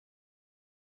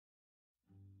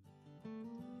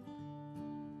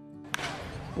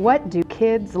What do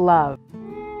kids love?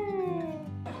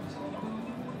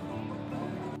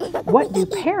 What do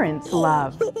parents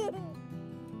love?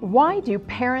 Why do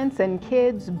parents and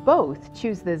kids both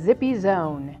choose the Zippie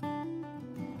Zone?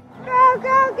 Go,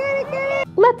 go, get it!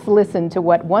 Let's listen to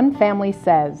what one family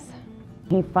says.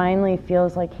 He finally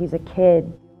feels like he's a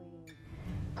kid.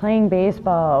 Playing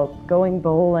baseball, going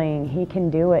bowling, he can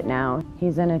do it now.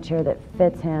 He's in a chair that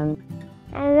fits him.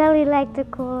 I really like the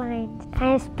cool lines.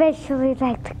 I especially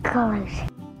like the colors.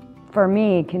 For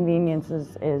me, convenience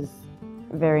is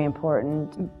very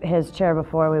important. His chair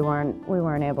before, we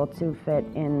weren't able to fit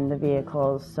in the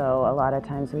vehicles, so a lot of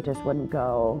times we just wouldn't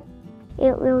go.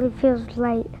 It really feels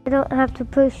light. I don't have to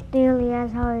push nearly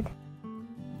as hard.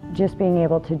 Just being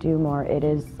able to do more. It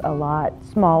is a lot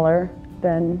smaller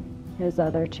than his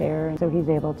other chair, so he's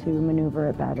able to maneuver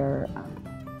it better.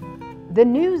 The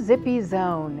new Zippie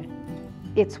Zone.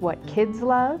 It's what kids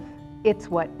love, it's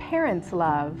what parents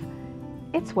love,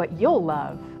 it's what you'll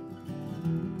love.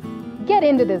 Get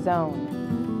into the zone.